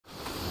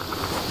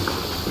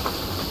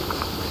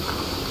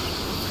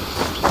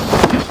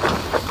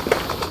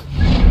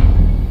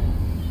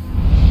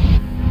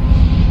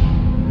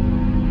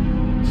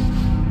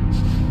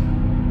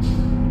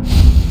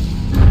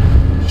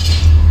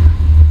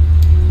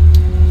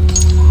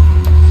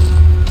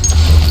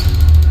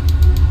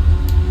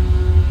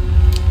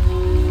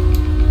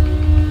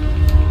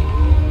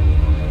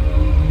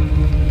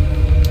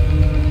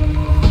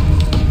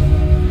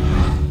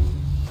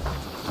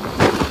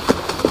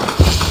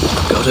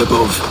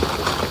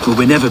above, will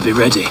we never be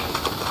ready?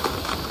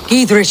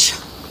 Gidrich.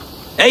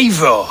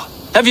 Eivor,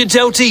 have you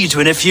dealt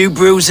Edwin a few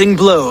bruising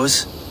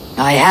blows?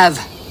 I have.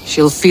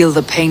 She'll feel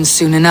the pain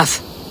soon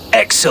enough.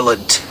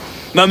 Excellent.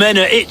 My men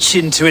are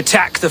itching to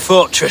attack the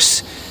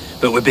fortress,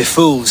 but we'd be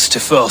fools to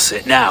force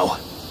it now.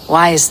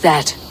 Why is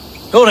that?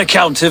 On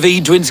account of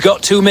Edwin's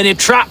got too many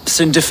traps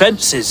and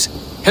defences.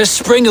 Her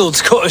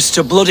springalds cut us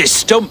to bloody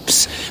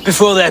stumps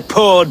before they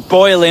poured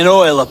boiling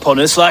oil upon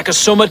us like a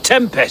summer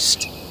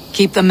tempest.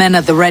 Keep the men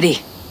at the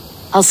ready.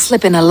 I'll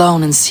slip in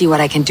alone and see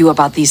what I can do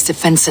about these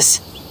defences.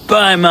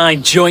 By my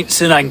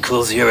joints and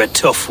ankles, you're a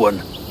tough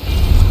one.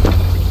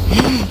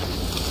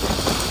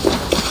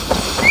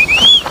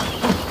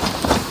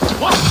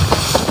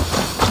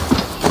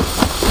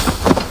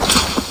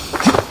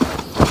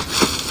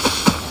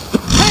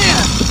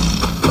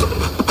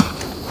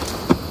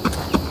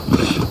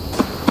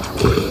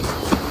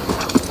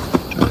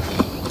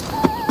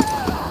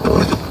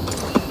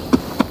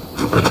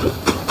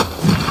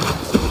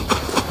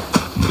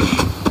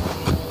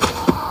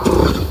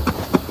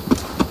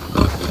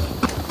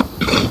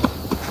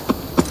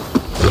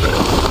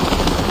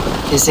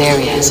 This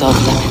area is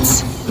off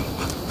limits.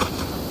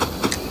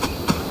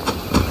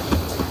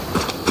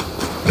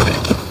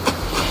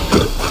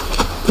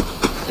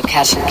 The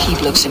castle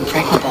keep looks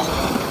impregnable.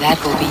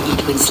 That will be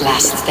Edwin's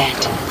last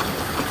stand.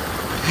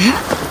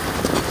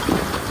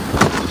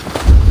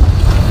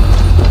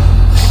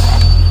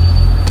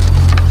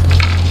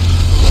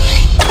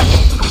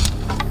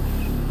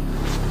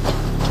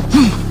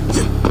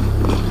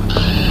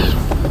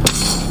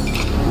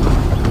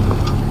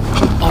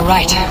 All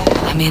right,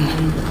 I'm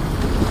in.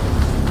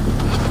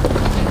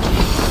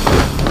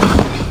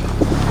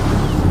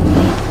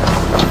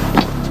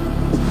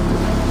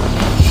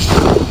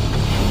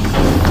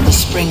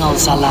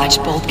 Springals are large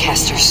bolt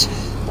casters.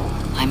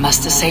 I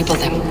must disable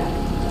them.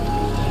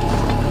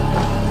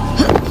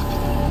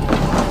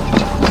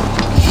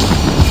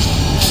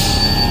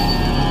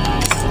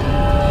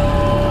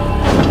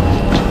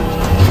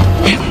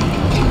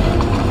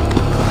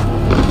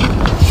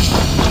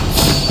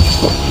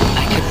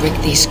 I could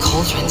rig these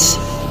cauldrons.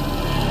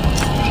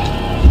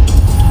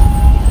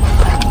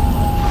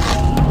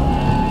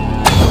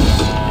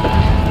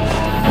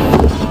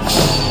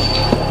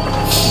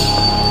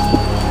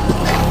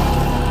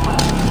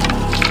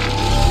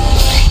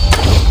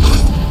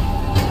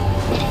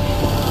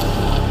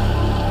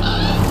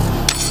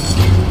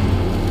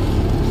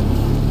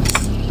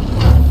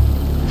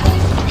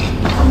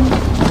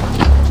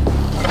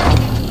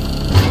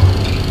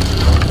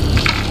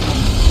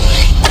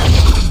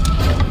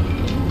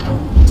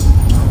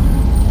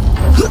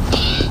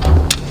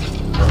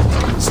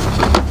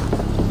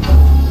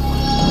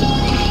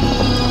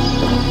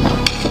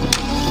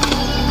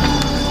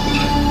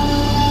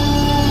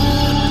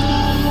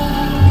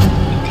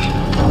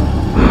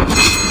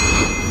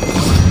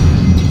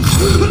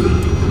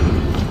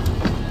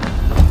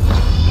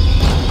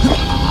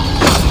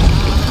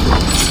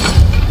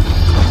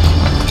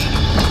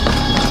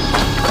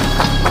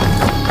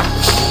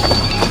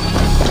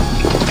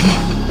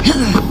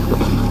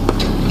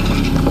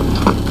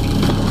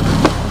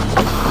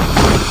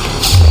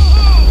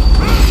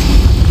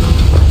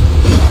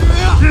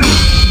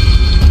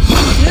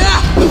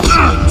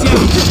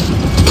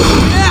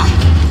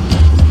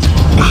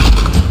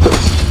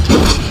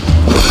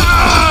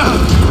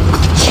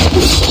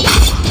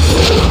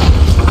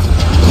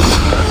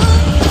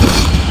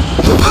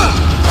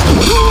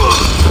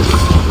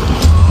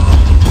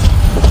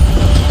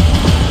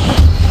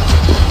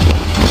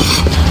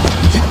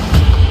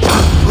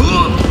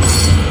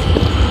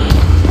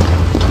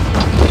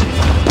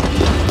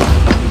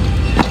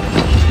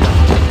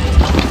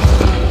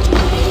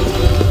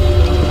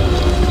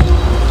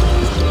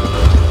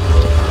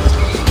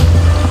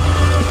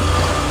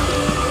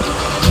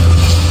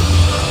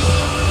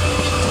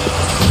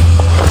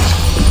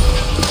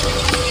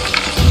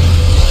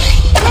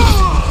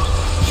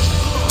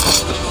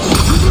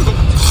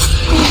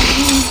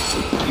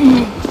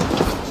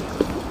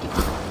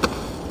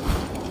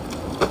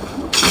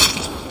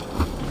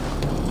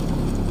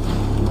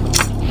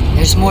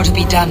 More to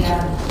be done,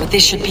 but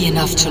this should be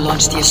enough to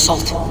launch the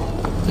assault.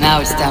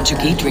 Now it's down to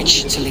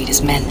Gidrich to lead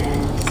his men.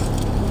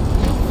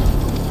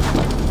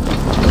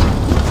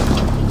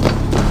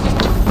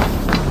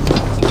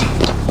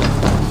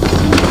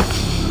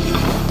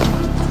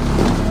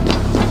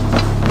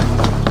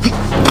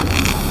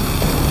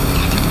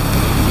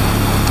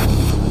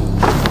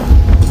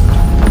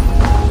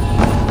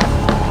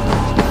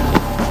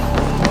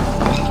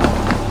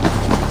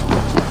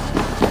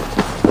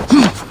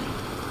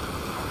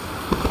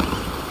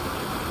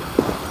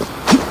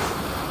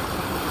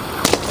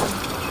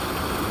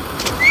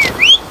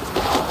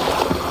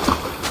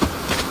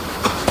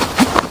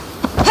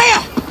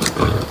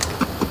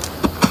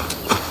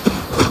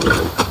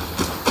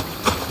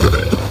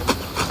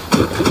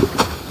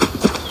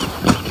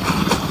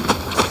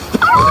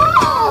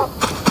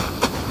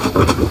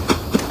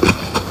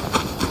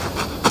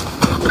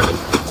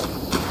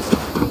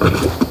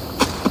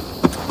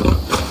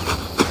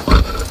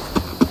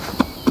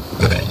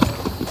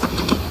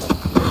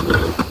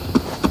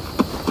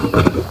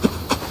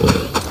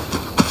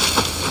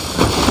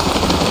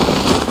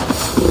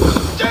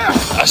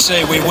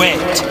 say we wait.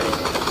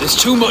 There's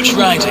too much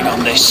riding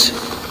on this.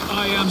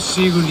 I am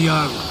Sigurd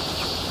Jarl,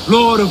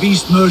 Lord of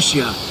East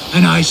Mercia,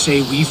 and I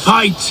say we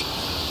fight!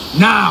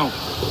 Now!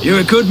 You're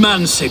a good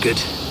man, Sigurd,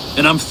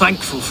 and I'm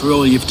thankful for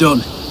all you've done.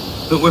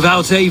 But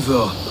without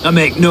Eivor, I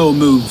make no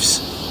moves.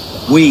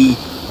 We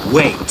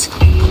wait.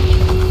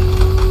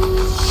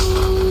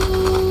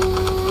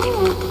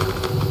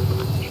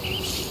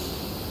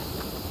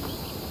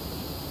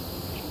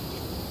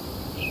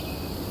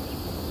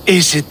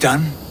 Is it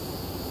done?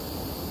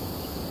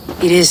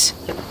 It is.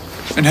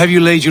 And have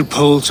you laid your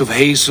poles of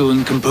hazel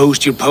and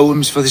composed your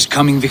poems for this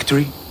coming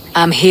victory?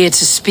 I'm here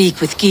to speak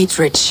with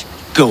Geatrich.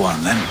 Go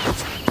on then,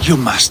 you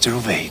master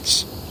of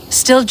aids.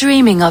 Still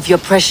dreaming of your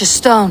precious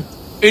stone?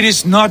 It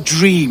is not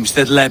dreams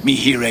that led me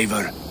here,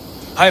 Eivor.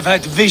 I've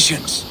had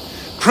visions,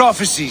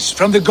 prophecies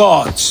from the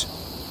gods.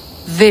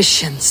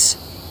 Visions.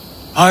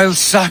 I'll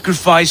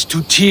sacrifice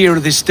to Tyr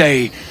this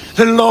day,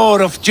 the Lord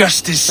of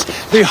Justice,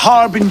 the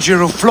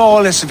harbinger of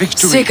flawless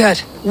victory. Sigurd,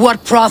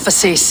 what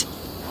prophecies?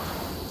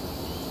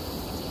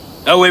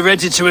 Are we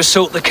ready to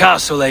assault the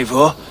castle,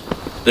 Eivor?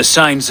 The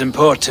signs and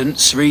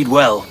portents read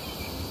well.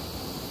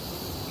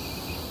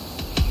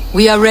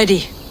 We are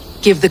ready.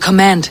 Give the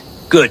command.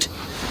 Good.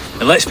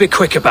 And let's be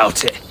quick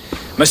about it.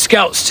 My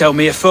scouts tell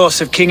me a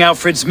force of King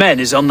Alfred's men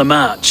is on the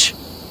march.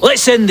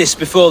 Let's end this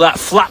before that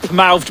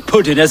flap-mouthed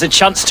pudding has a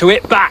chance to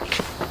hit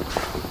back.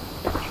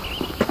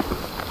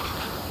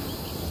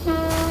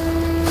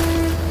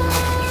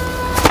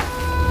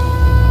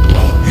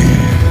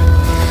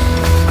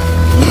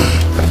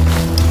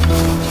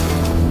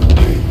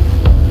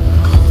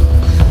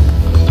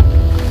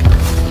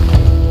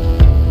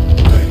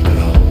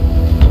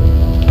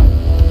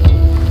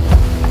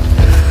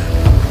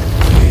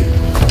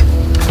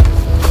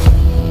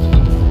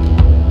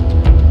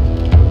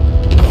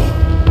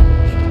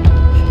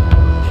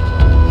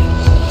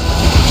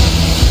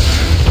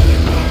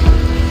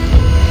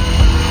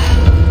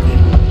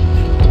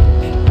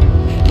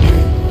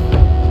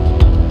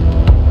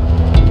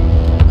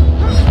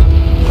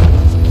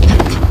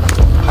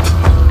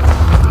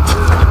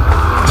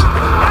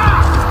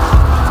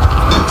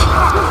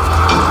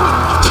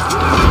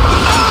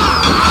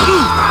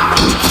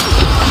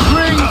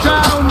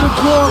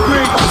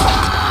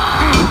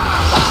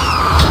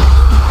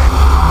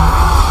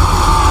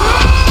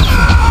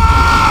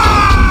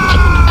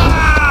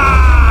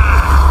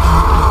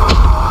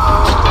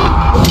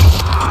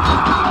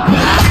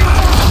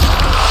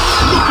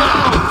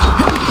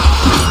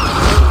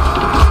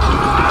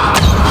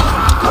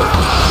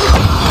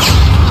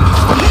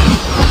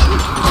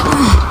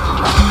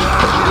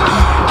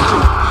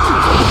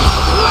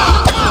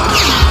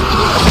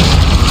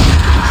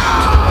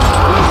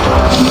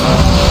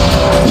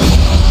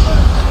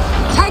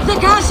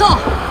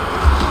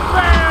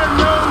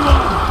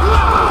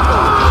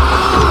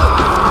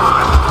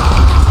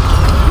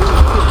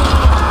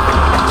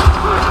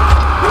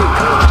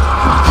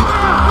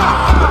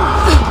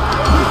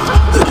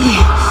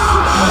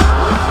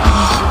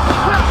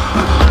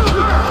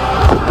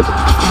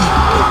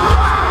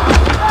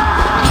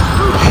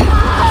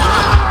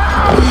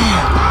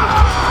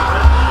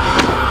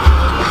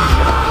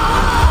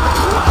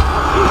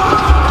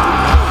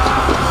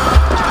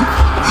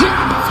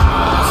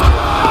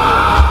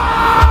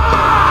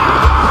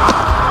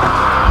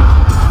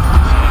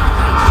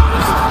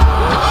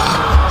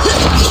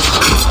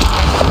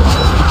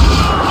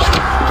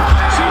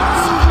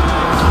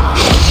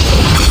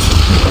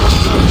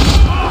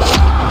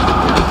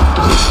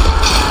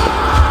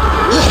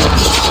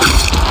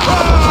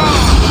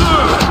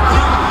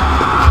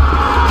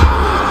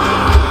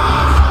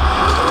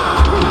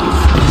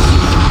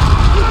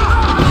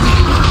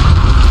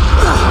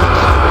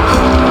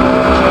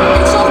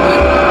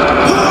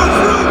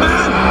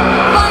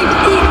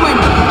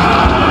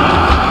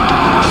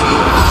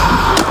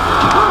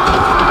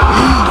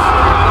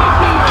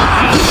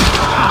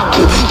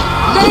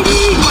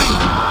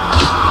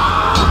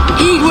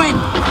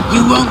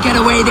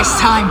 this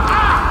time.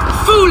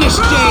 Foolish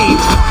Dave!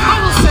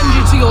 I will send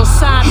you to your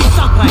sad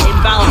supper in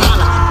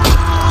Valhalla.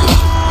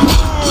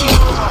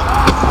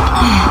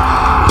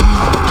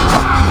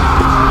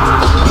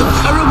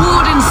 A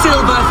reward in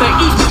silver for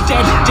each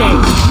dead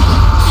Dave.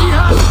 She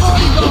has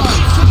bodyguards!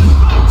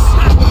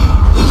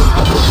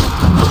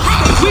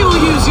 We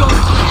will use your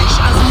flesh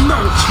as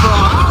mulch for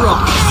our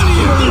crops.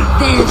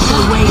 There's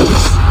the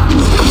wages.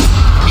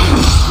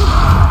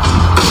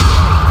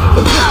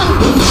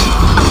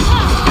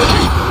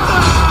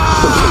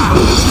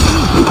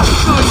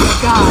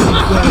 Good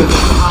God, where it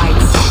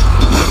hides.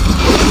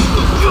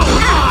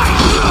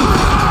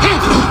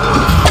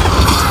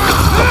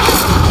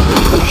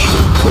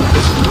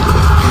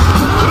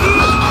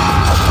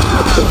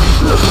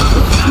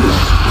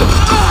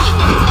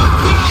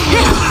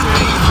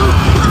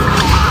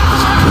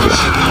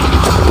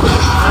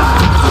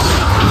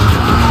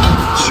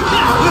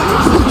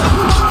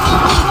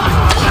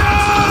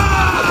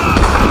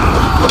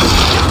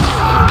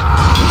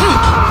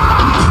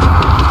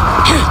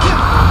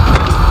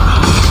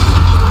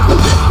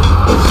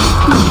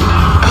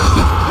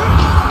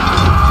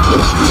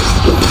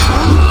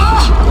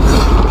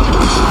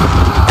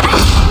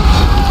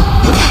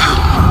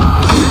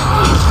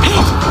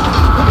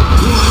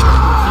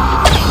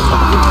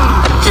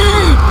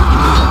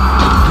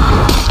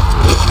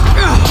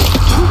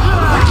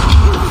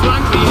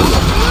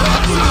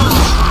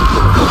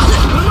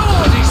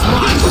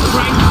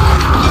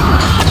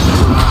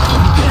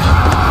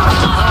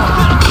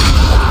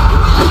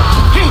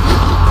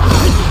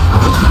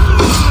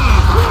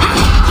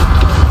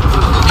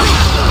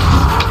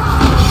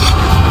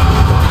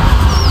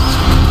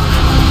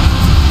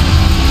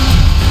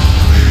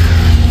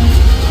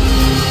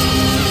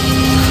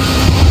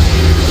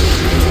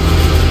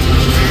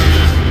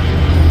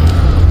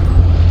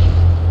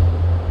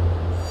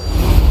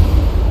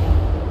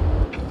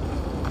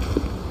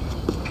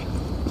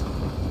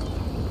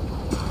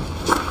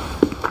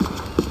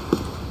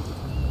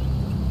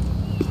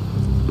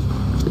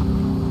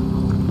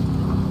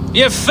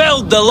 You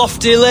felled the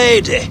lofty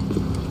lady.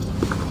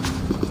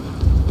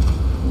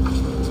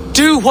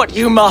 Do what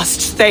you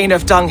must, Thane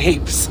of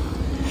Dungheaps.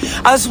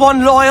 As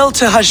one loyal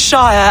to her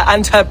shire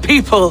and her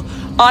people,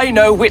 I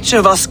know which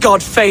of us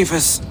God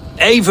favours.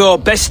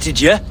 Eivor bested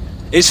you.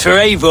 It's for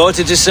Eivor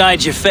to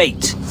decide your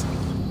fate.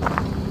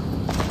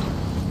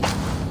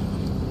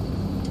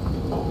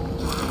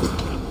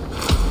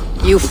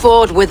 You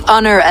fought with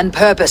honor and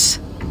purpose.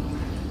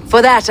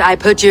 For that, I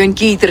put you in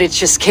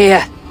Gidrich's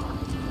care.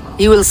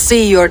 You will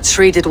see you're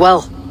treated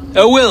well.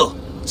 I will,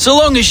 so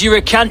long as you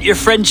recant your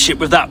friendship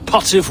with that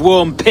pot of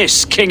warm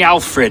piss, King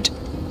Alfred.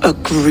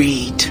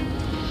 Agreed.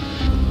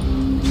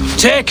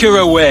 Take her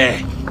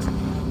away.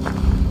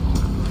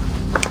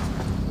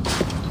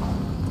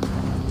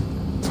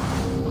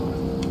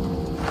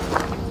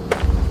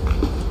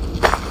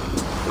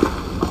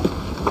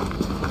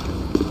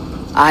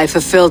 I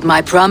fulfilled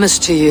my promise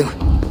to you.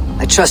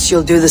 I trust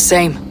you'll do the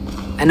same.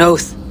 An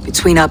oath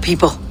between our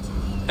people.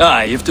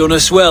 Aye, you've done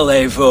us well,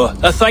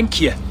 Eivor. I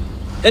thank you.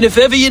 And if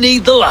ever you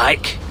need the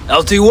like,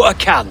 I'll do what I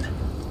can.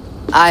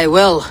 I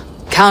will.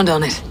 Count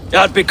on it.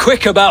 I'd be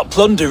quick about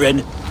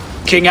plundering.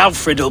 King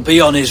Alfred will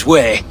be on his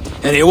way,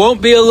 and he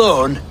won't be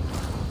alone.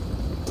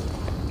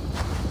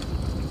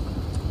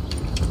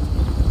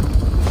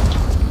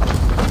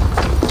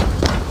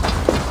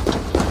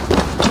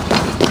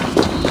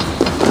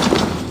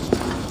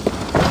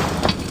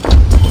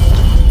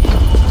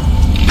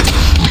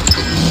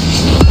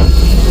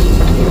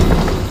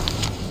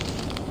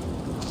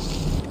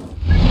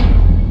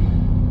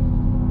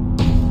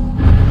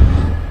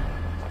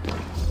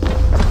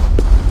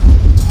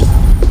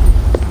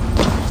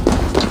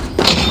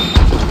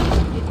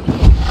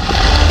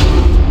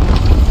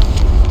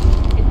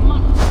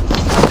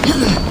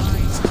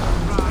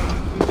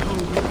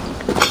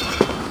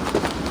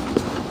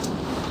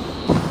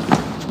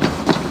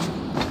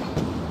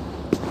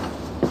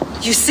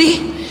 You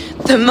see?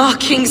 The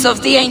markings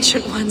of the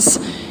Ancient Ones.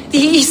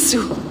 The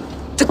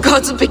Isu. The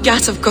gods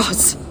begat of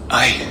gods.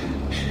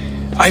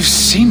 I've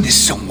seen this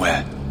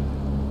somewhere.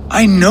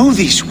 I know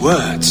these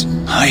words.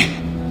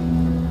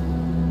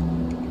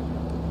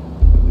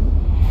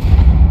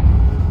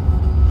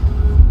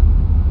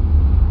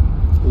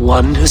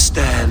 One who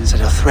stands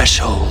at a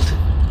threshold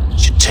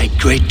should take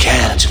great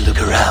care to look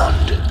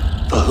around,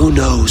 for who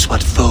knows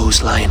what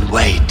foes lie in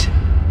wait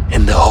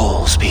in the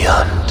halls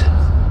beyond.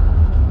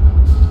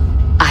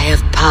 I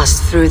have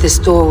passed through this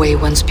doorway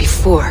once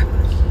before.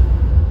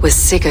 With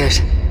Sigurd.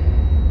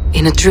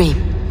 In a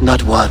dream.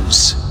 Not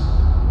once.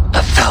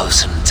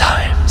 1,000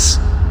 times.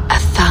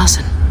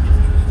 1,000?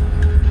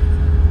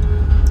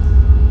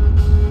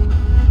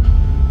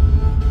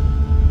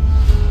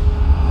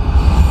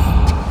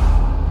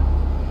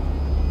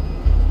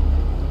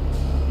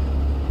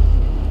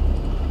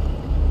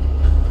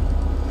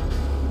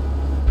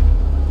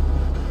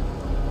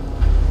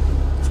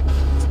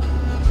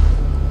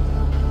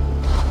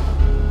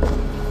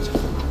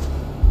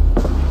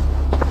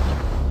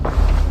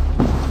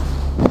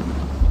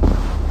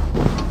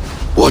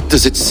 What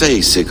does it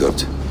say,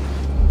 Sigurd?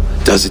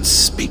 Does it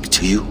speak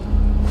to you?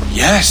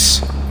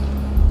 Yes.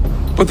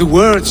 But the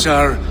words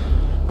are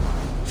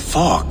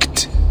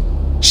fogged,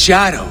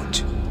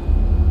 shadowed.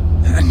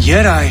 And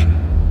yet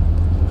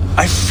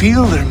I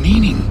feel their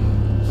meaning.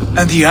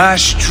 And the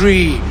ash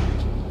tree,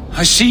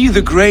 I see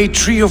the great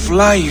tree of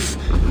life,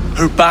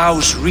 her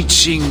boughs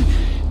reaching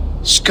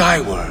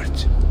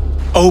skyward,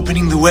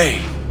 opening the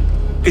way.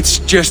 It's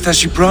just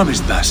as you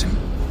promised, Basim.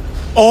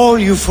 All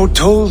you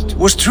foretold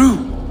was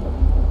true.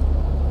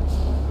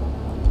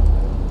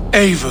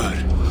 Eivor,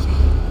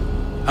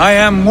 I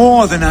am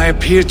more than I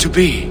appear to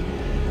be.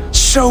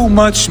 So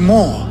much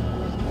more.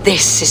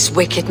 This is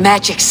wicked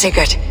magic,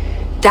 Sigurd.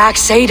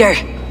 Darksader,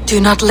 do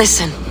not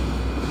listen.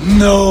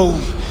 No,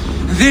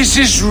 this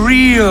is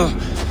real.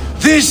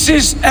 This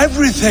is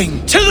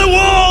everything. To the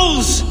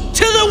walls!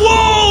 To the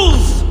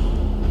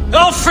walls!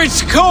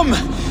 Alfred's come!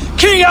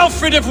 King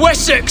Alfred of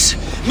Wessex!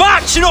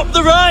 Marching up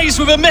the rise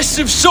with a mess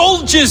of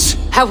soldiers!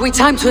 Have we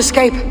time to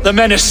escape? The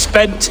men are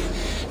spent.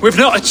 We've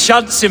not a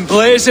chance in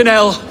blazing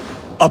hell.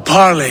 A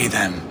parley,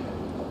 then.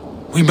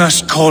 We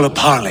must call a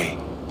parley.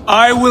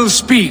 I will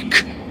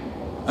speak,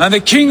 and the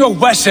King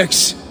of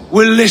Wessex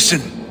will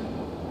listen.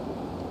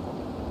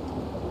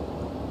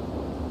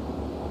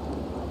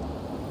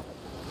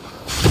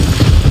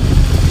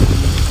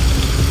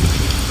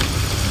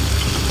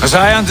 As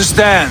I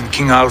understand,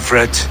 King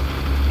Alfred,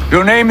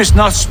 your name is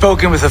not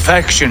spoken with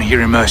affection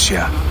here in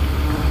Mercia.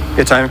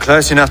 Yet I am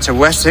close enough to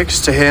Wessex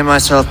to hear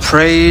myself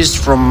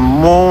praised from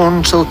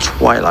morn till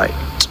twilight.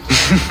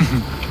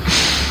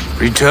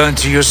 Return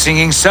to your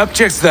singing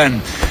subjects,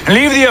 then, and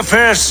leave the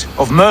affairs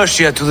of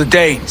Mercia to the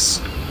Danes.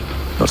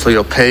 Not till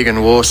your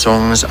pagan war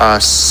songs are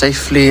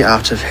safely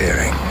out of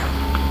hearing.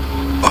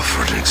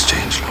 Offer an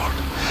exchange, Lord.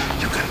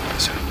 You can...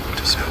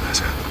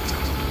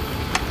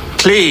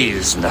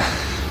 Please,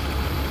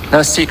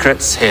 no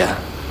secrets here.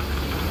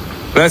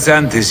 Let's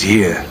end this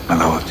here, my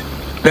lord.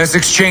 Let's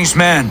exchange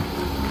men.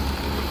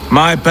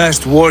 My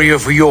best warrior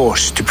for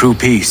yours to prove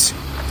peace.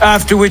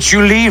 After which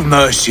you leave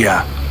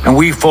Mercia and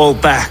we fall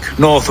back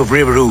north of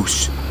River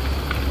Ouse.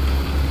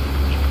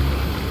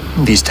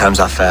 These terms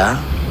are fair.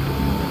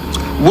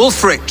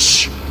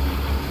 Wulfrich,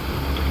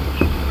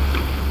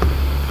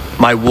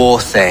 my war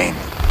thane.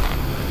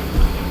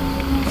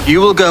 You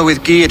will go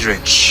with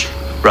Geodrich,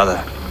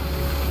 brother.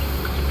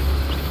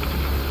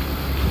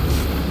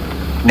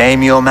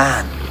 Name your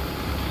man.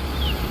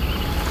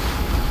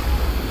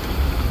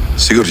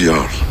 Sigurd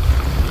Jarl,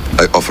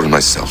 I offer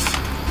myself.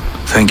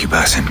 Thank you,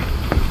 Basim.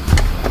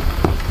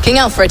 King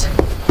Alfred.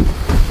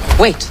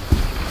 Wait.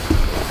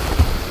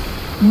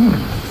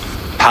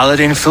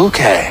 Paladin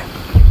Fulke,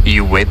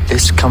 you with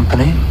this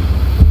company?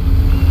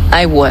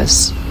 I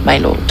was, my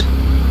lord.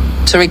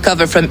 To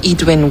recover from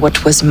Edwin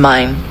what was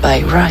mine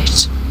by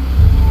right.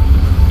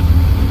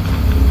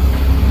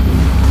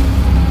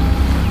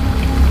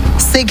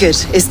 Sigurd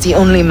is the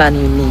only man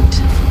you need.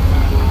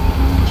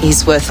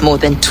 He's worth more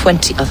than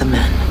 20 other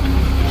men.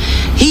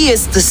 He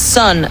is the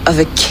son of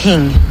a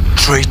king.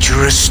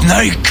 Traitorous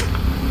snake!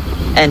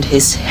 And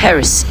his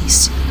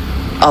heresies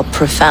are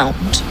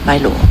profound, my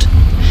lord.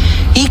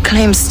 He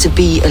claims to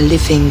be a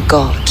living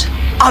god.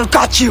 I'll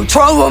gut you,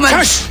 troll woman!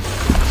 Hush!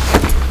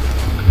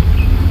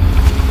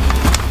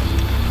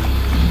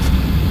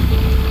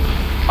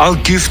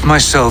 I'll gift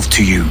myself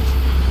to you,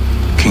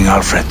 King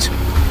Alfred.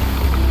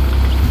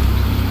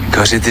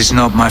 Because it is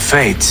not my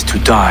fate to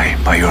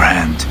die by your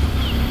hand.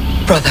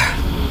 Brother.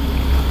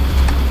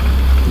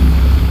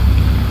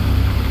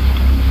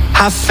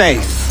 Have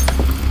faith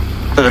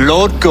that the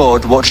Lord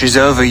God watches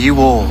over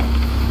you all.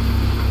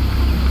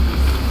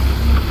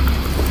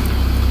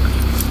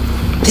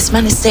 This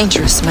man is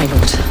dangerous, my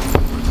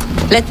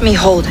lord. Let me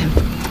hold him.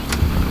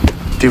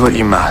 Do what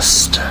you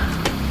must,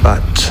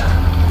 but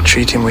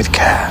treat him with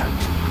care.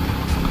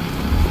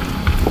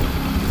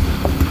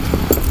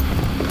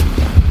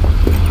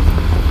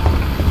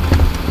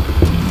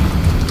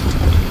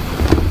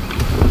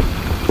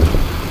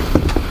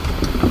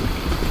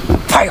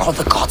 By all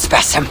the gods,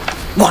 Basim.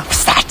 What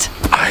was that?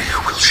 I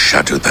will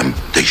shadow them.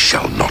 They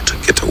shall not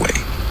get away.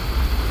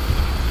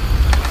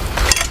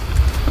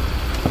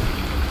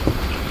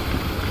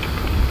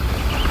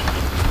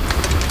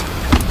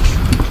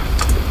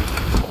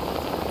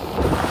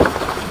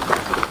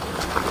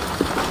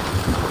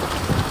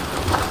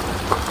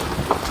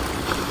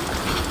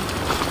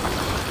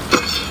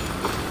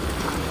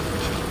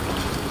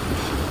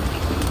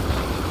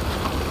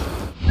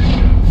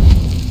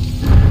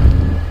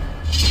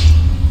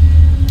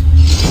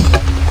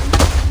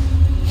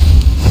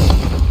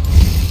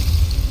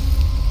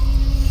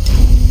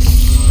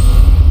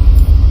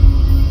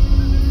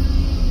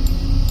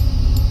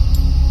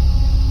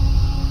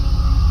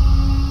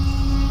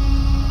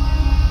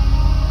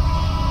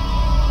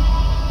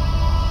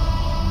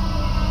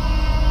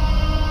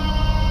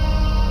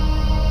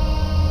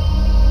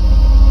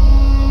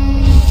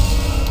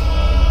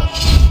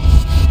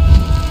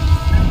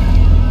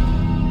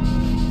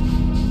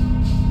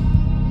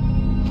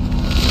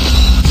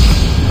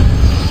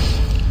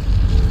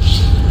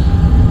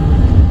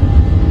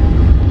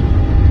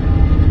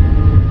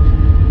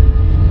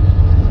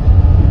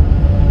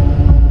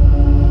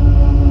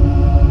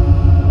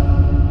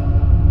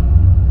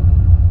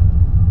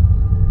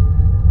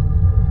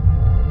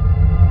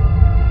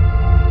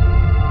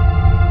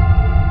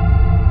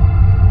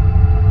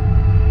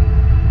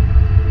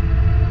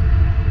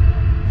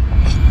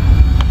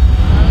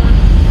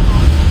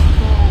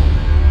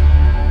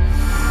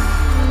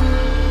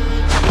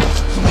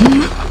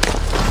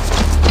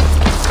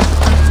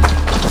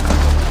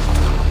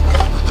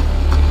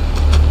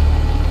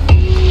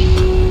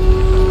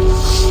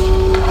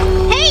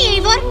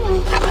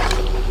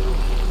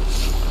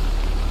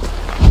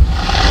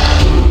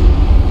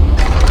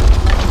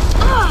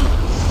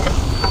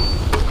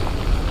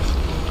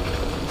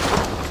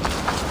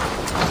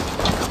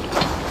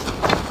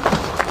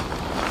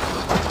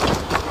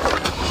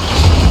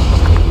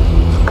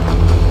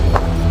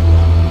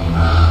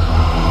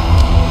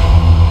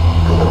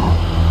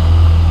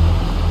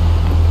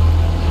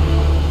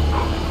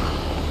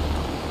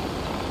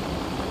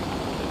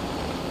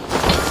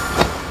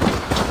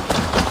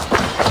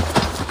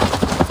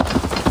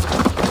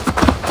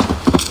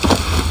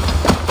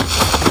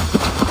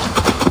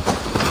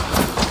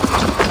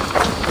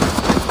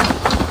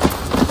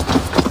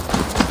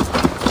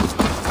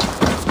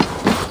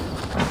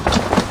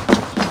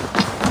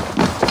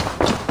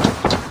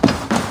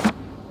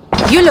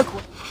 You look...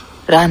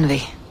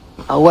 Ranvi,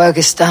 our work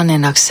is done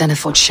in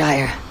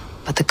Oxenefordscire,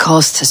 but the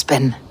cost has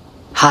been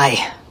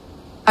high.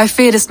 I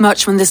feared as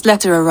much when this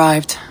letter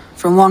arrived,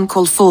 from one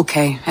called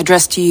Fulke,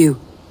 addressed to you.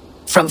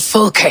 From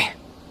Fulke?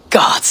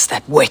 Gods,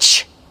 that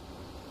witch.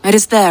 It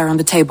is there on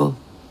the table.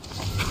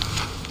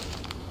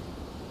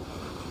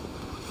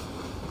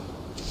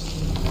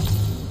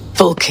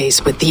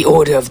 Fulke's with the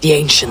Order of the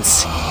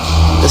Ancients.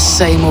 The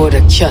same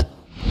order Kjot.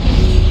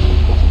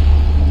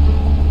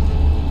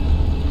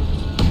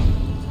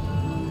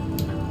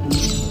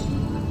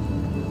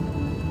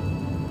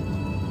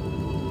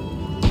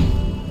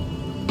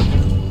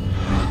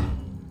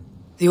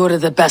 The order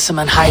that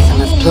Basim and Hytham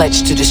have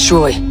pledged to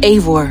destroy.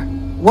 Eivor,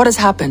 what has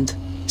happened?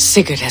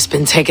 Sigurd has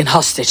been taken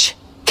hostage,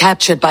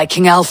 captured by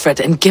King Alfred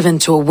and given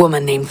to a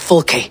woman named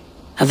Fulke.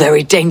 A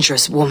very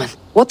dangerous woman.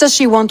 What does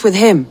she want with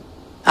him?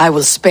 I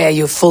will spare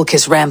you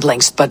Fulke's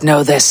ramblings, but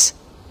know this.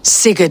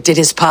 Sigurd did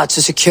his part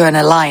to secure an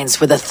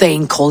alliance with a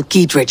thane called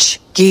Gidrich.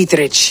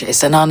 Gidrich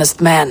is an honest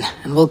man,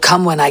 and will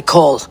come when I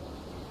call.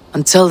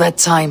 Until that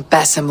time,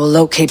 Basim will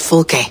locate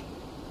Fulke.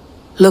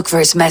 Look for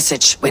his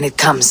message when it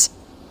comes.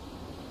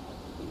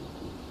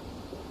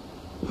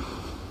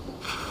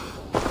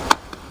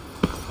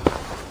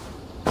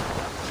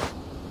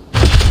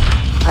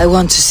 I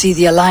want to see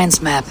the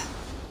alliance map.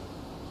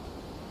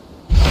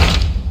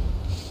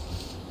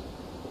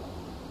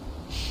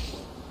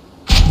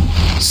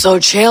 So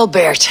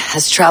Ceolbert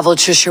has traveled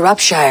to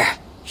Shropshire.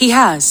 He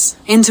has,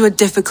 into a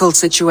difficult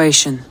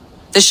situation.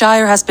 The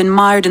Shire has been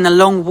mired in a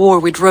long war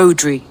with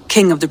Rhodri,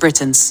 King of the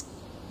Britons.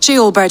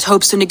 Ceolbert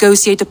hopes to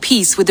negotiate a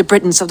peace with the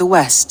Britons of the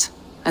West.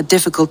 A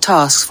difficult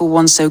task for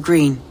one so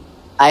green.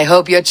 I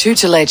hope your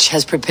tutelage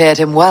has prepared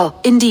him well.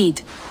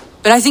 Indeed.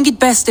 But I think it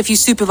best if you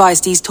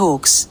supervise these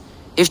talks.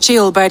 If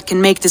Ceolbert can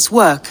make this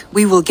work,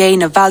 we will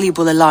gain a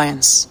valuable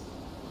alliance.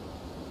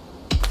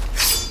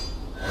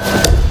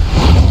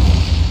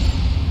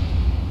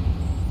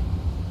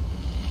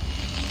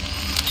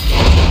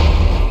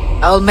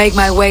 I'll make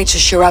my way to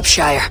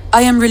Shropshire.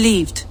 I am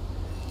relieved.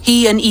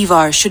 He and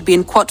Ivar should be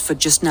in Quatford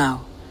just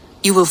now.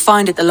 You will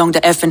find it along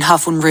the Effen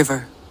Hafun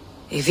River.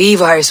 If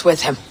Ivar is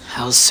with him,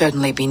 I'll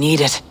certainly be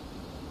needed.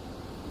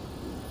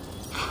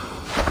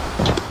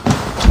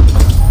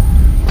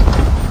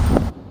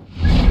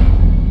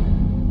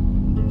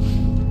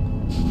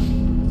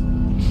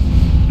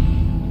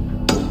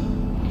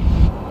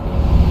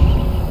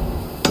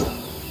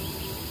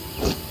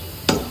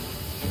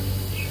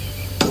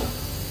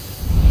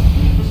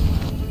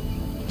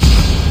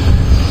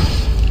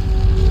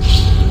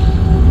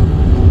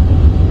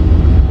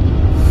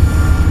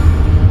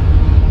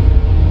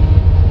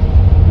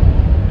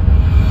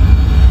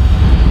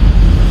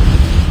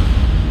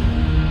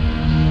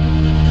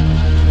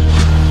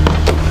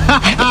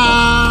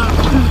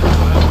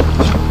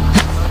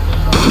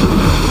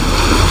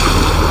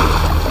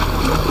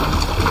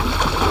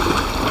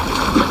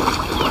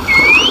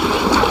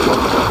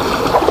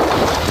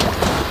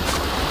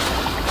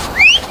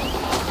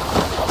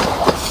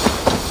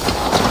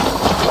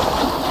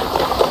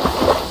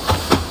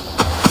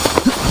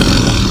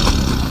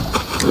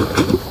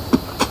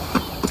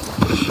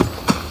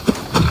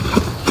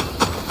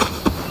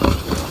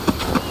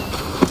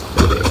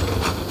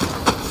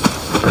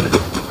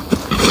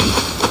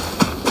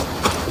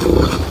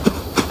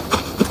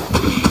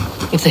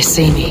 If they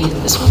see me,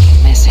 this will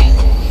be messy.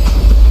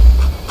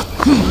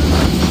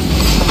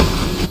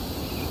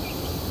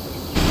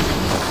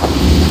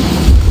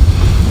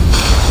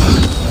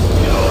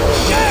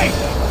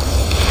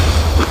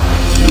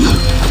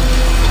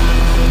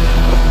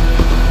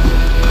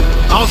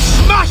 I'll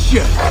smash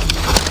you!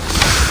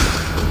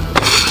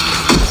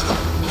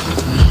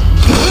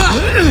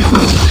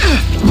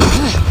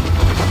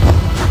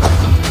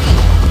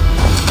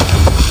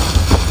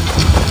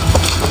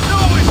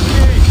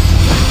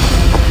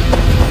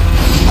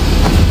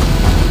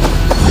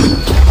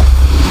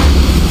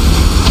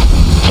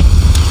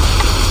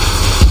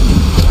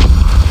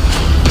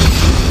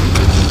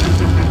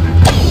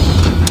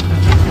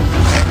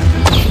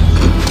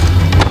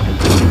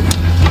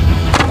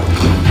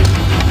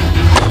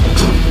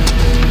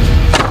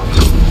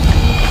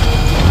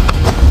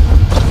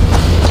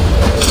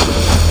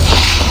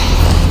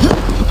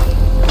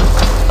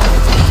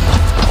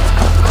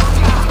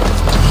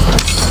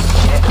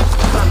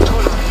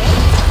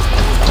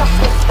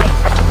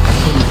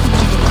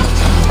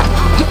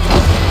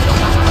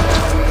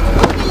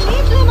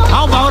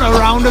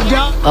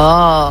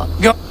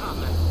 Go.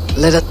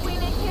 Let it.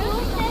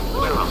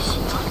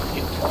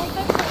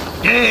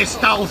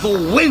 Esta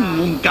o win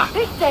nunca.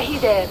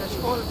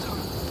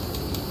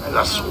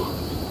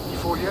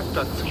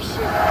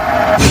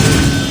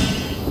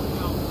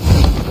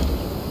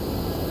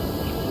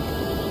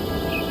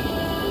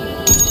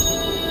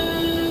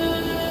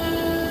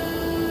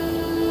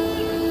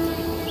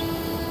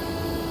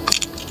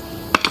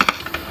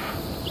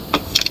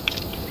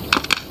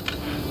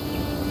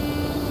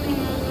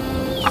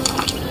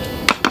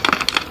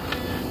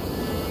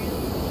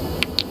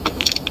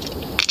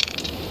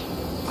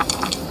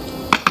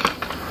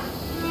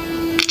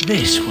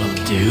 This will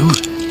do.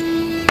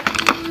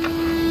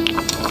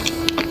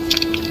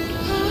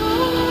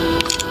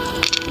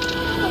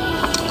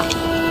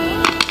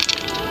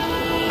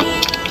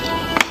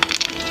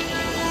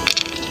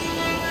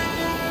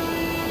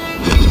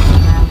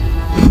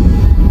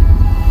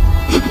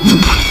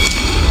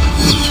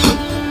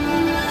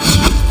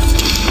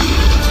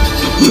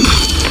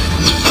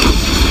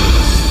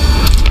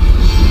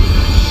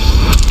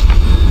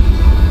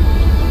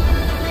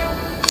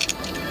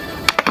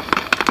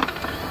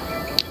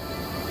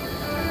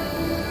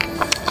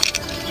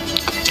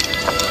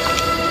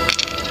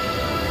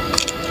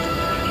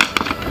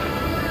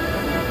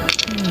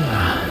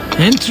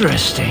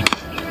 Interesting.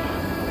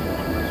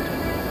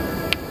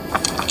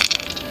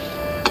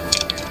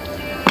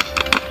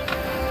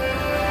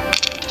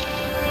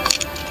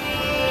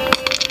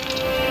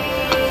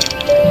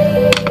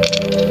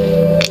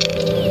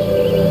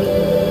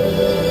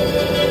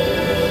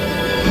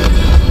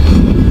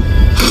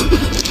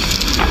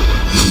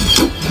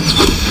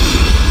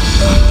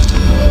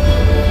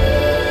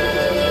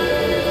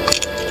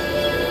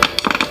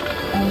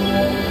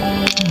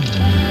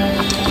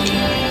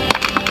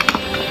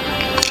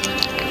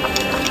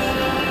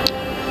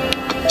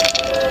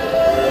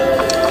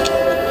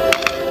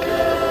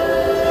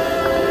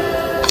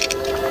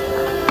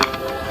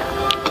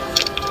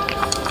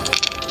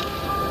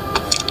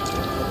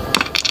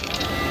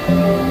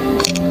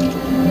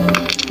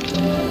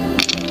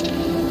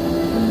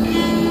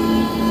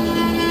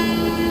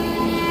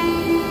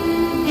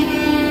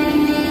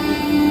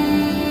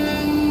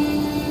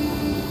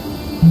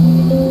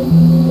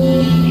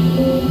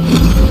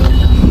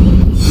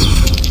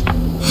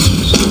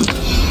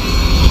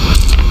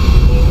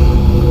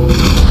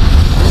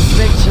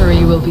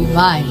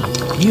 Mine.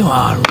 You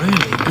are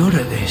really good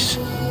at this.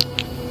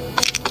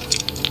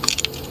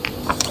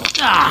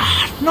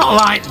 Ah, not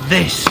like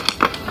this.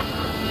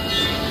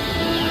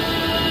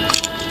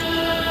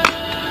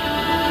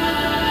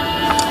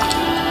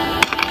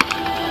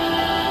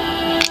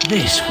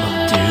 This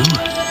will do.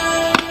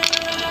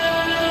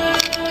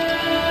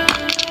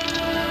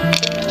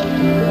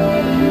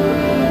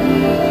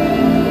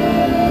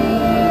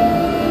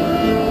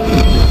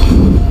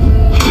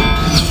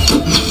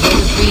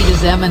 The speed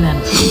is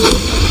eminent.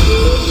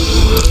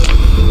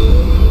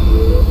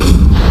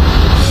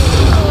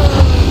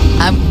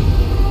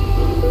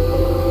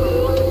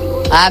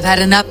 I've had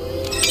enough.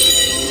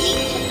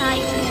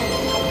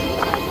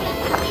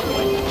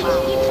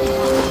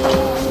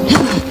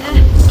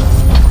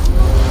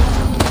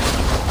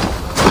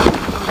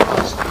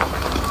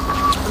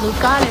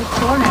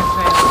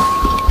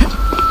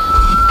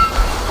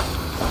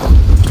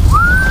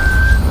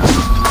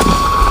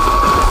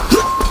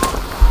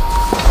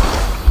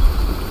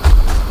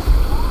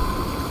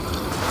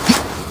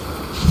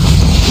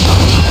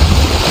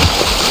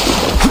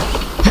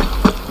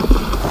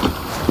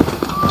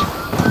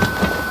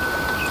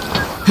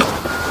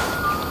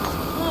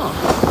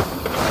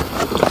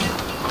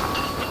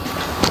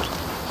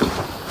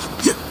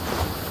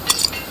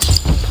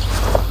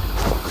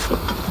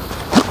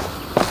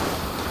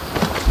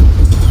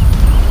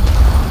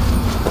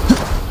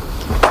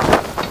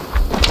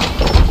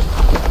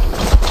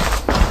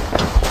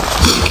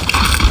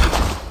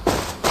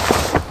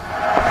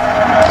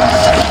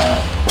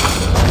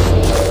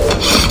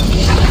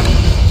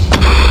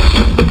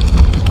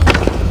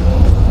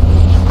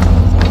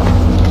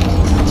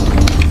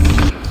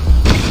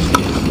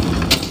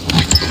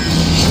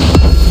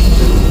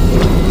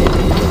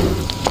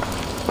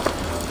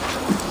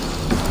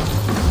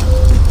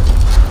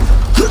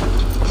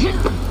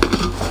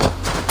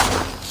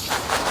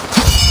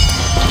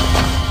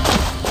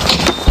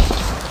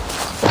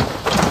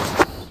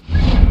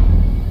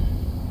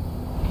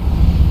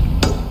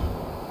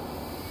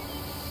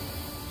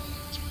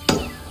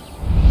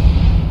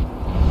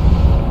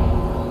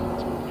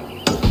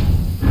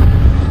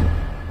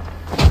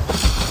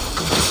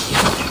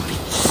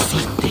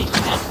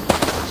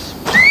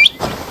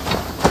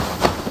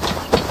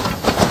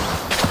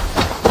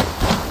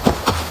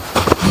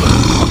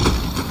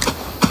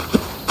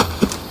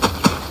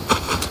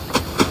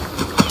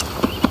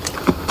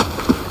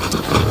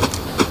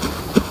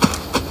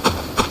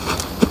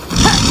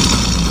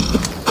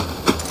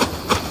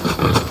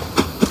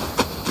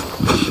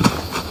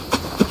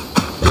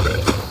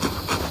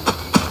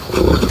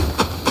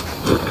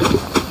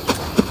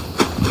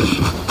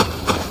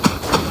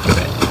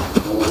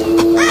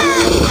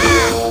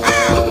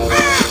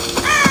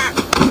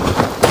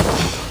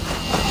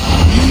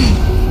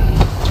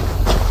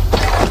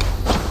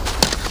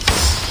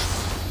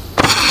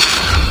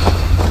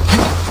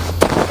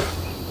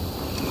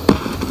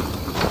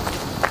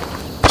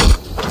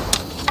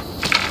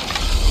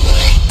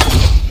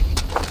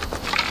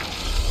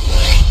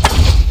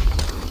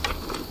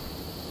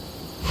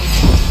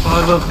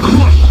 I will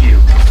crush you!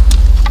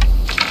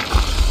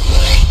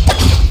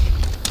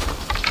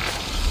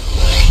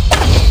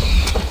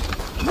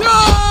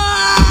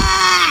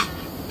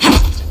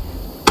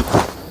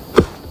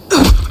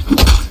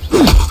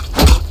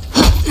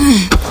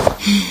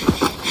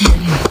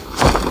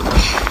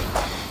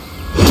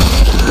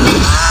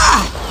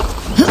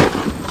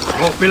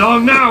 Won't be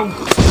long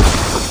now!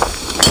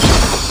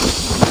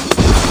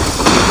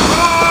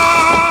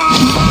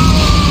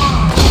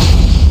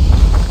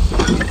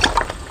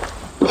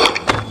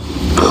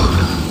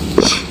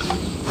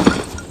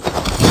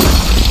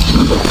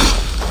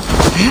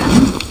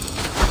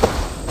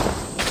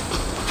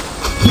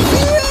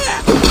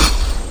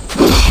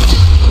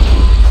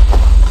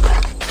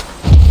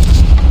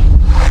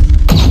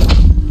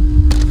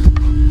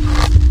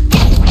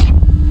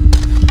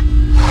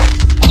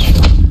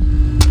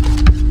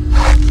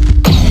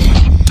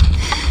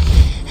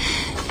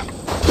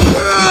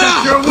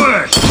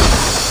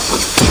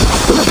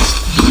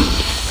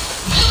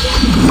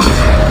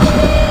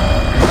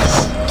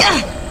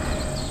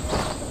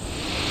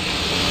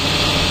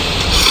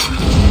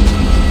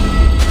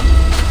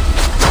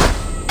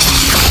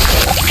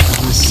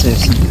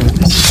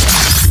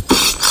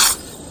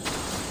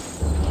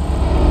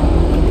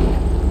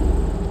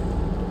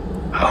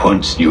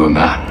 once knew a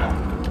man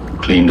who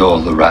cleaned all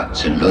the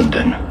rats in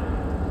London.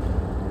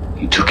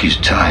 He took his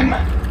time.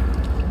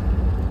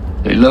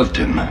 They loved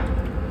him,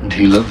 and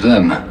he loved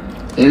them.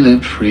 They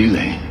lived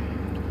freely.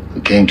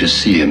 They came to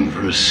see him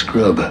for a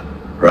scrub.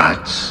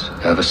 Rats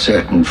have a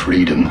certain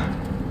freedom,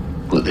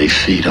 but they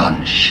feed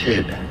on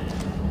shit.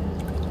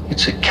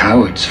 It's a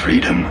coward's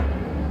freedom.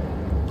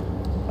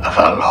 A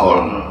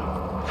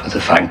Valhalla for the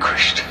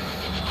vanquished.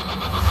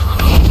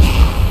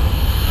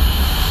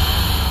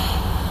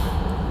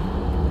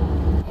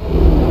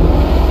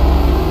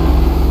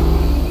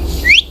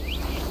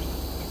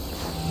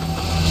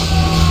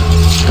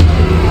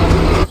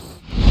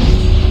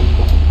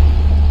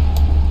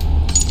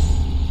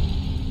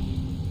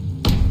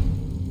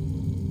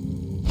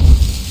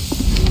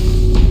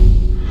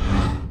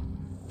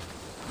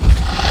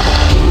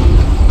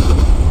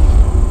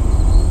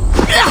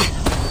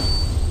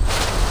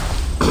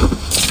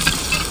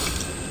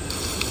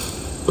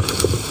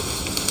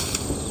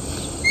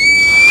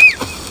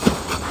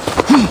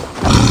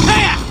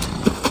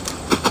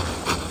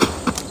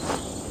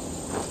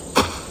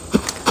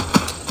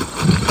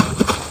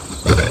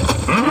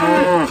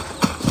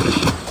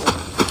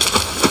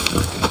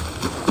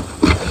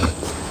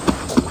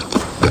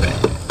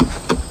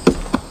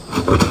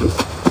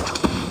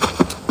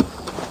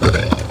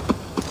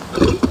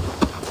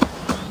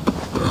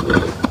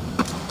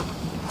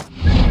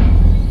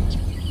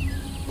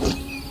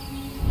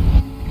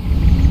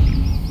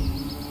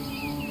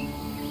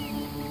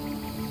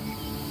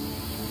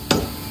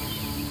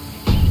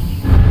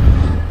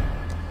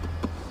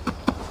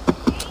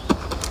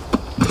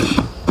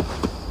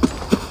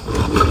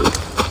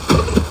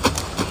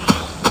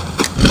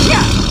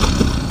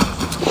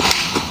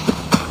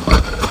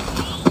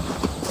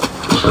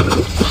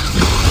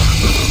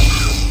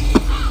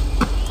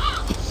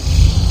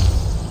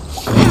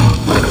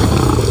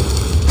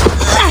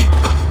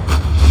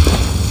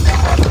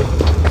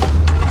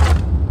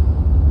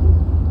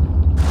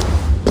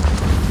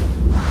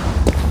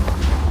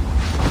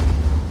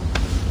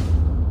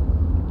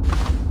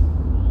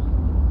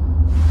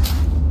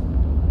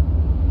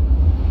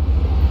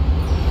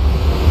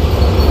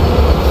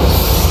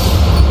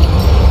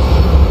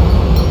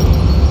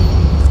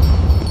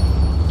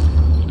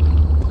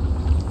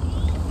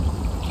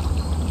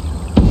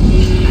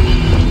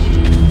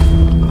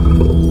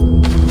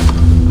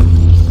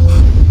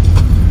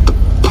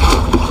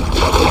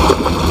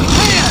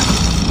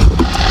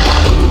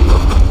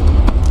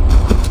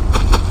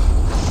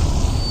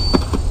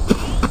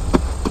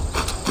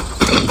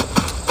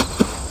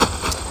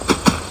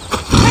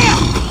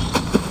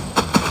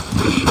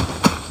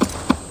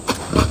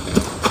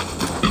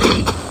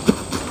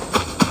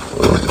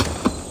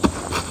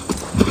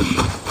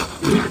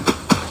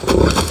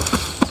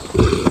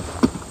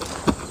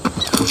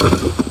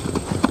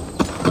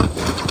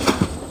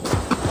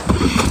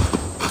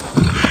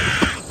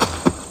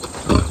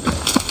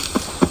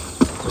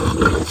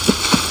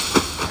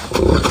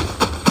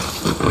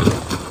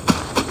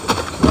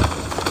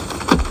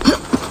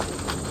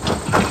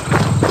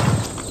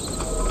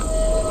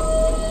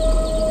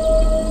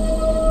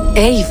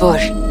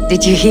 Eivor,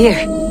 did you hear?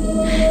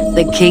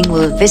 The king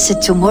will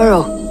visit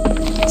tomorrow.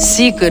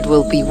 Sigurd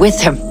will be with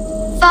him.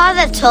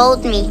 Father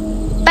told me,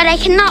 but I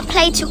cannot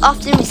play too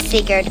often with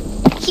Sigurd.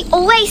 He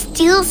always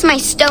steals my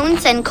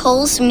stones and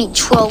calls me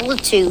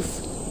Trolltooth.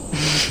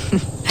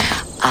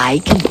 I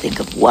can think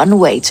of one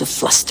way to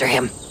fluster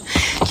him.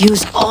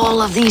 Use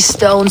all of these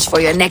stones for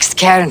your next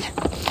cairn.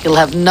 He'll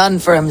have none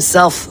for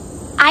himself.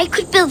 I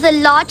could build the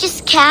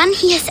largest cairn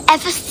he has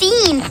ever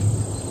seen.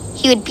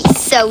 He would be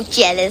so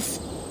jealous.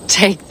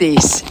 Take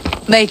these.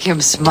 Make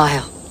him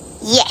smile.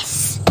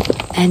 Yes.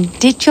 And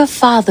did your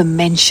father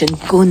mention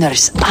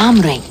Gunnar's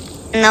arm ring?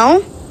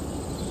 No.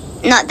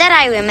 Not that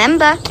I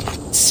remember.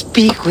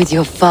 Speak with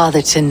your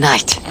father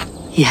tonight.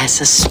 He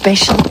has a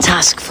special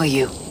task for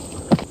you.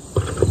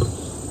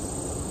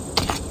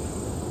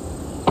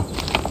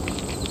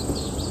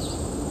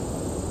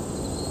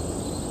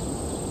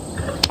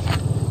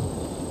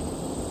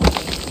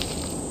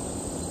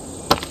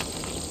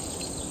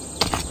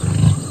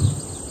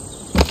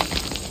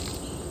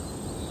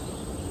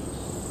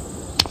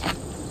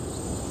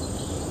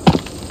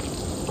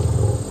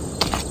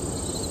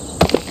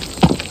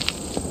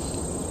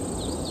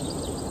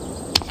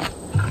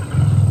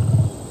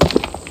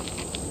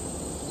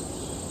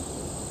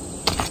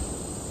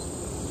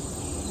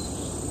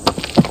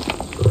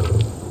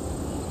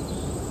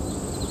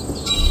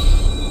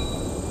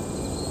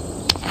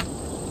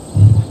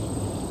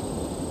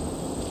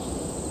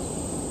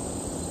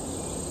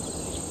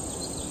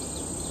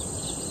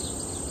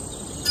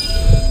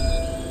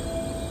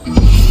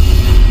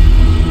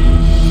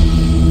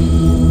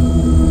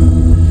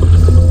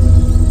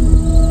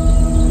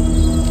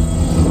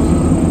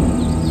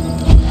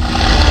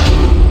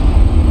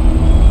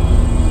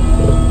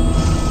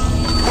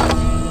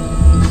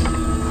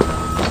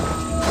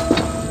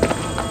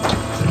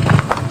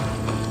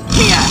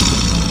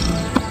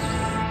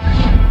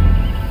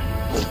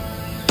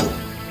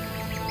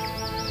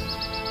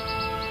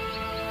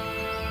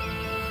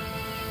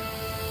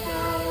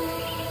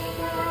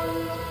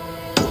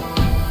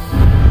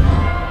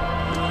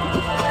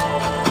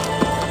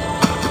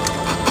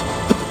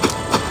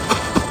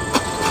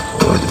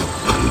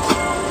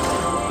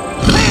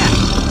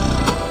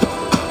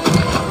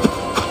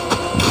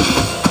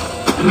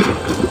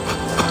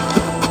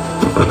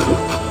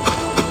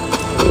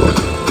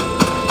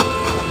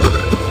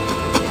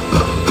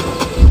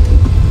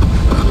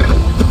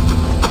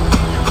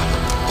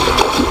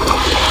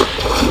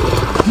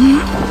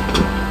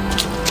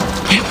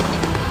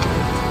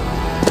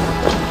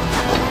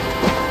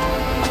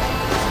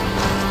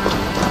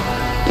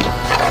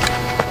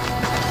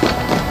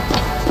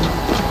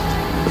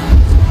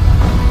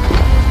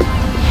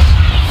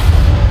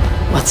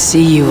 What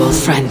see you, old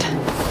friend?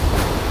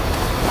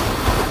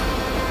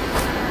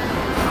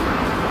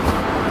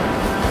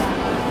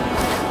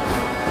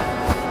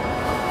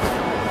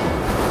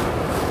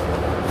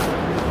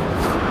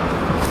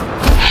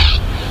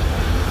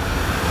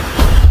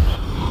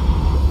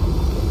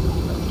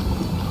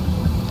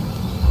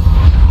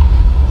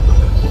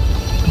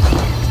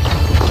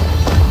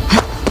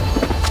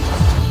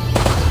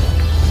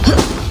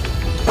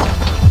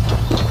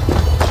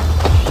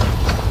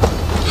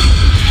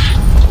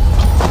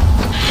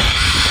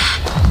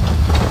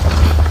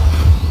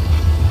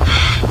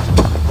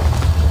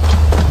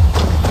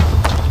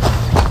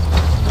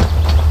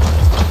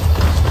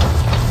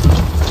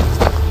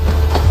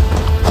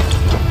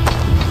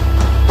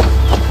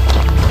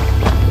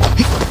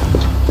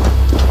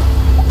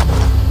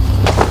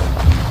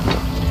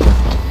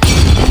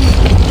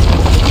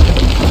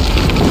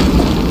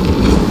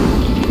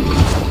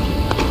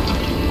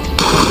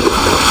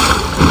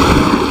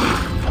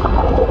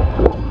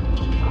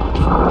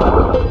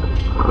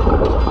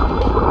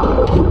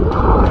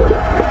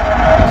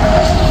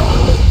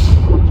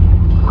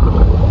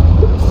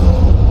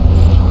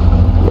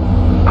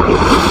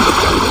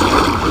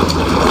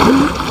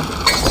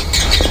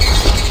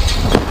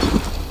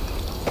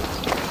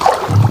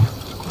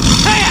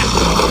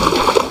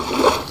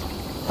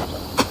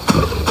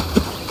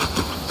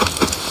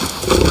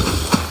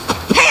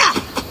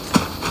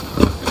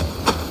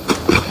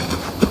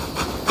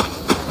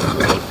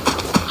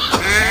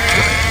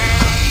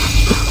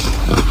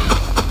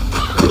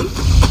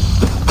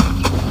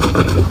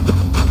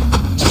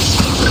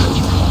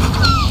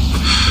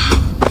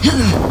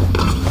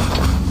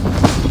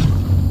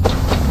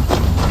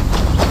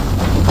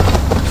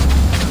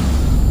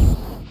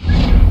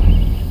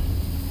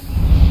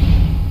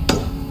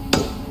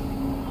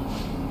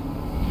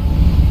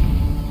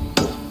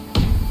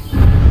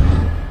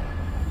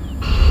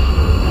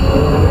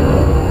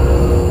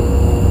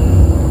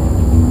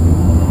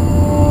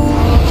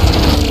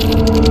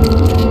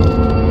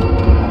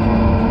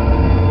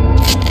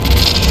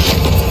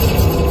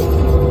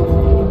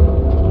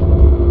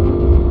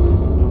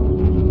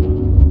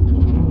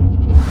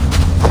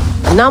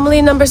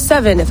 Anomaly number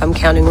 7, if I'm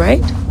counting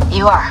right.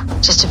 You are.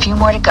 Just a few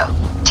more to go.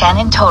 10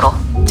 in total.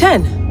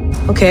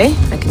 10. Okay,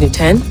 I can do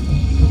 10.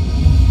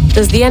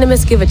 Does the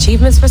Animus give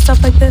achievements for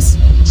stuff like this?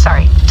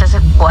 Sorry, does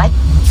it what?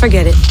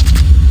 Forget it.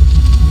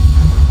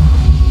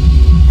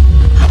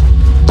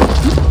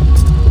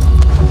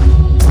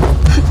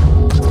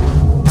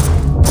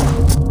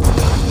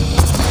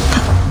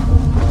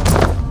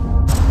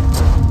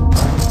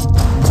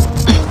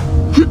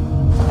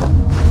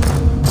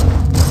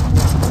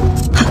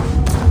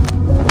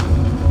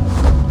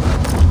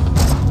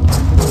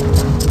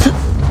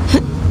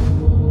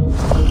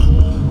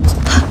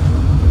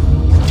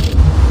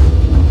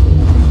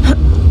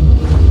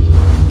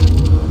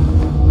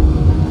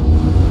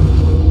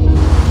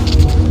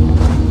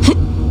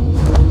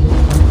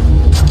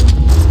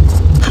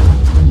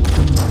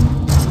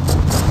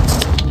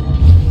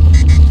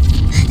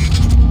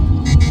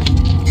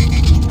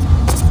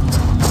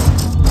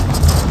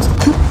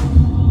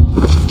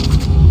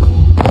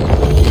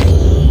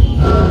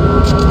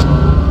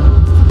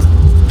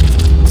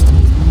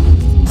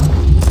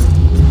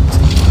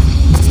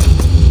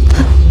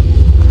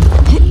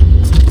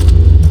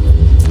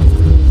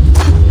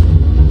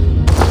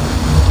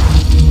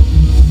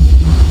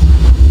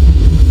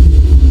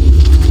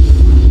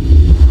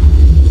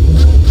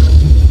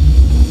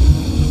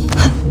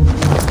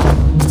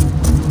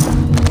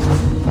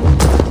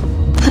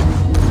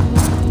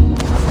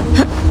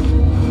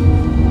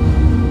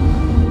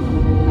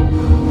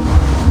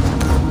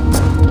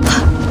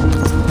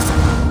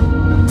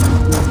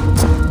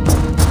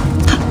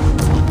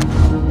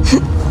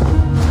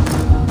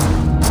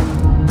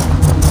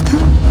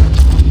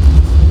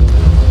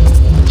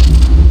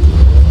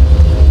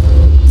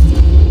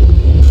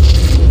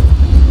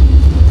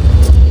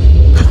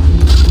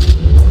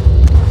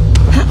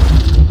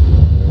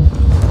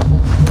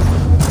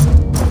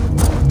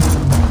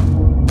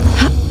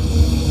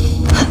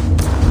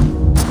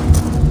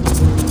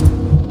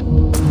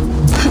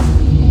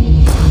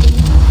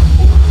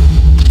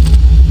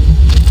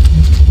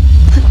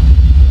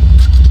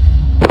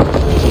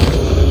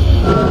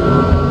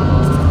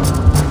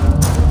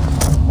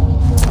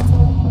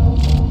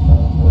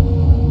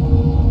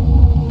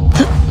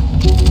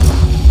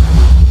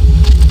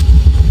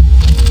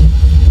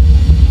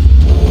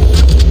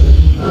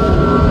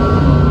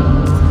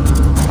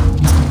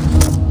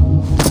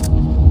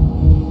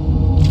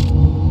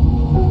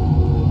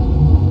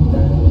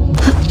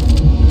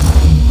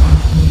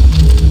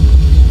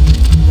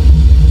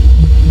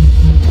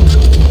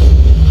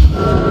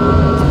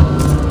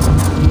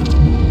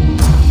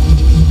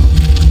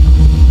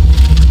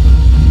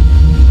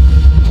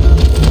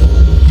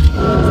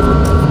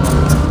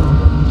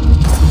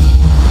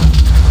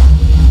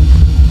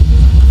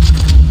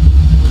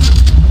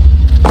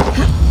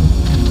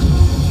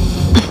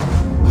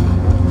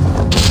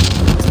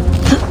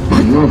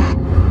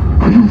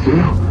 Are you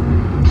there?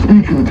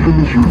 Speak and tell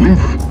me you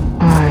live.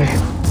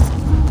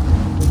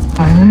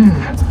 I live.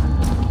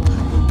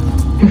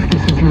 If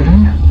this is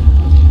living,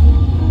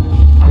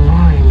 a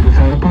mind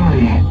without a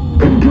body.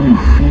 And do you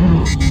feel?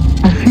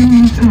 I feel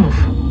myself.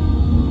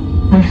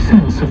 My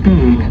sense of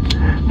being.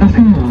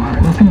 Nothing more,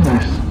 nothing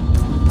less.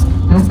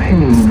 No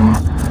pain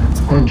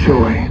or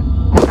joy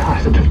or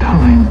passage of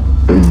time.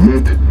 And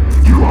yet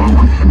you are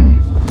with me,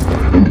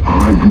 and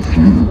I with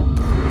you,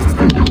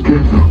 and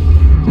together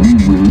we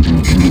will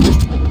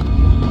endure.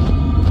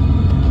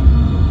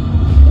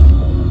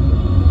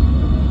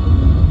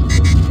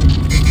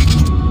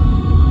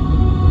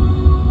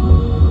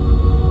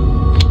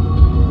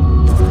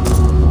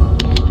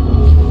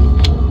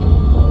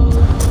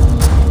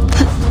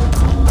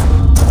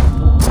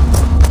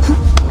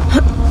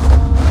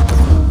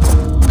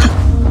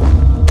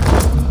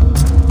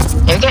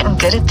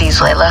 Good at these,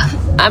 Layla.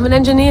 I'm an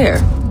engineer.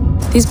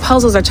 These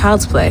puzzles are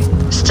child's play.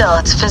 Still,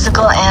 it's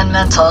physical and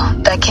mental.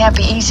 That can't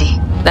be easy.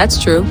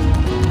 That's true.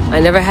 I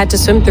never had to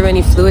swim through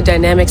any fluid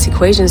dynamics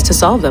equations to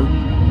solve them.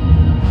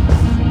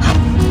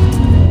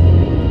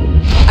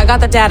 I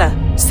got the data.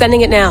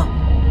 Sending it now.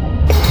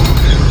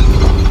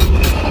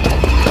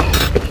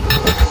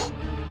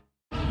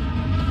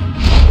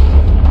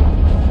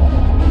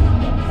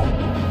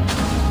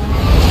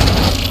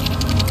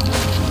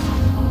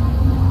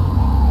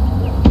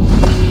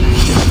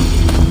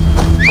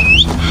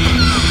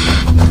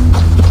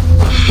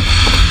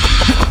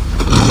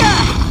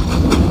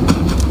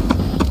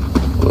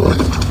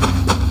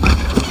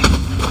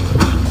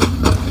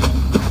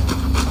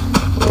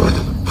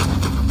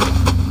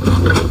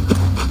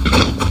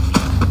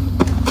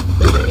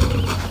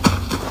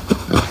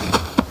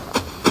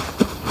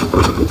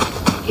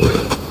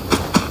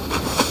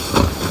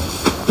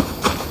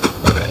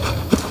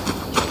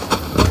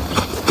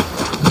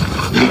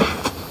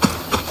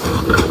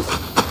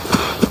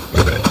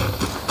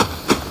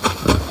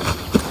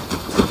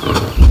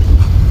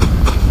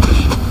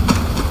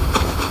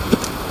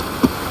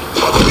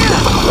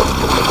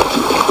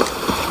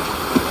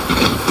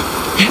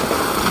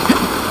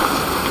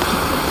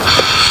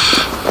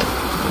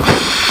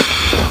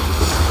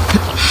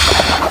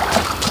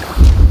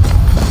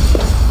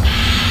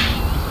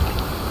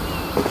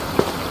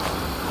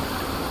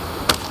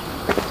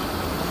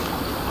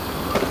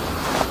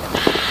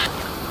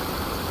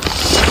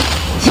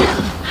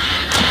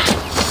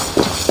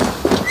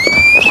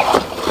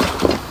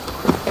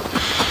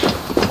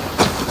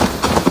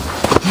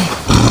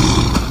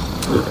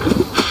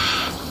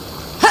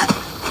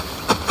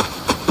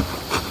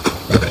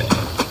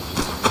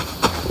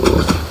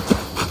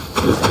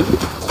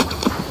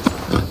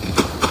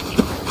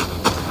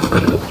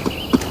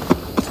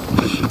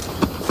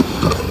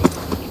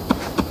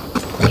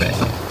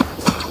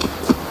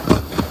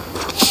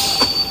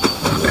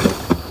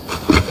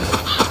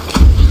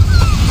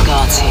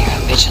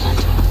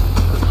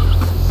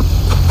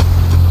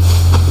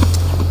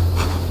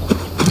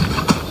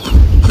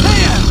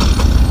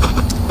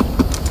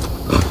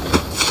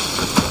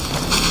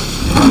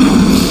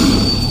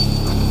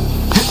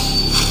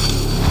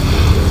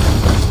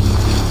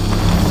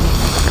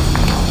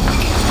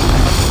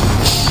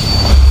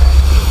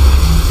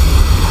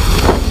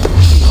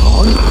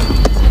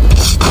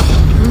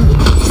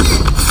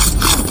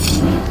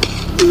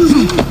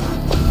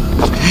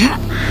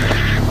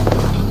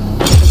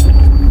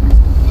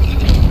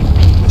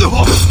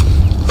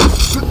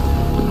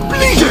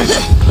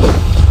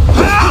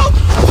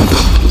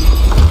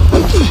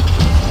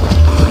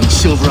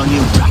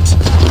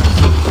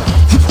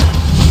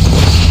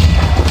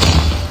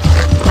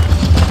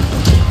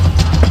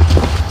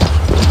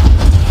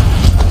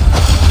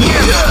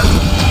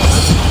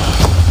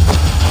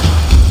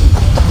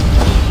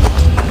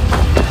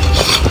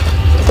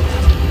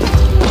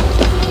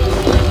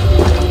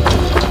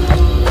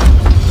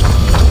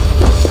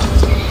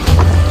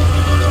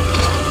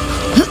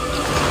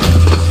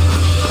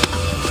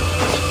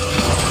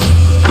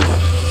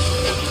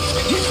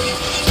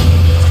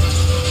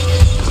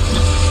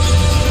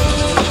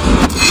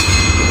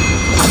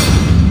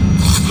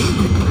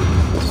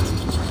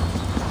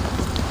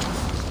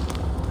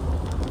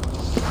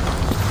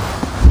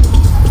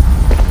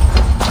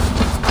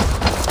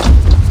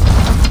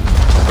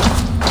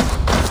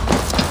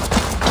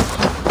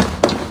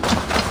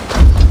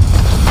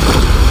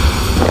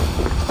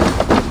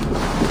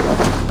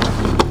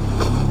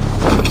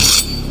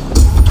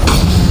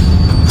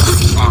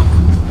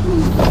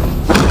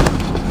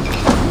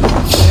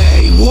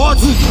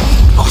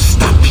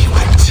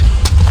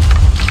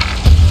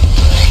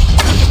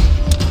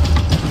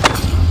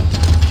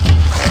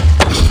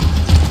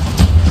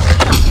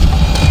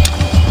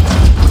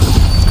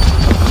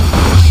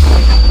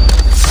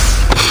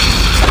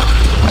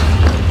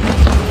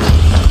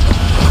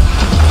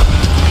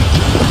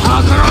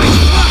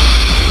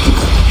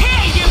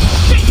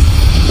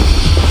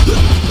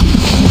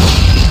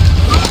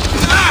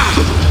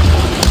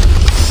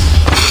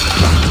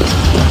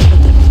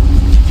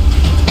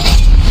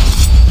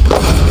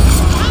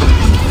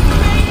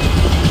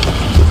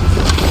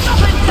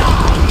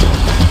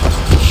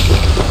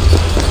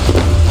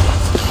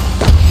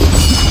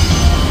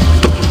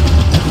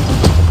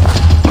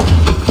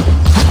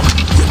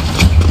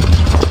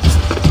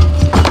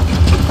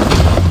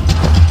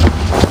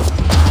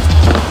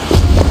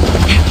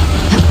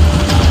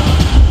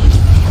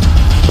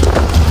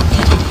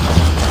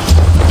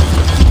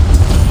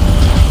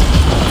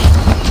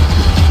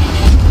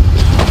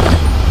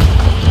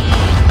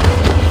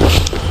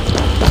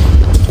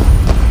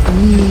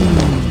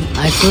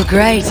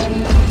 Great.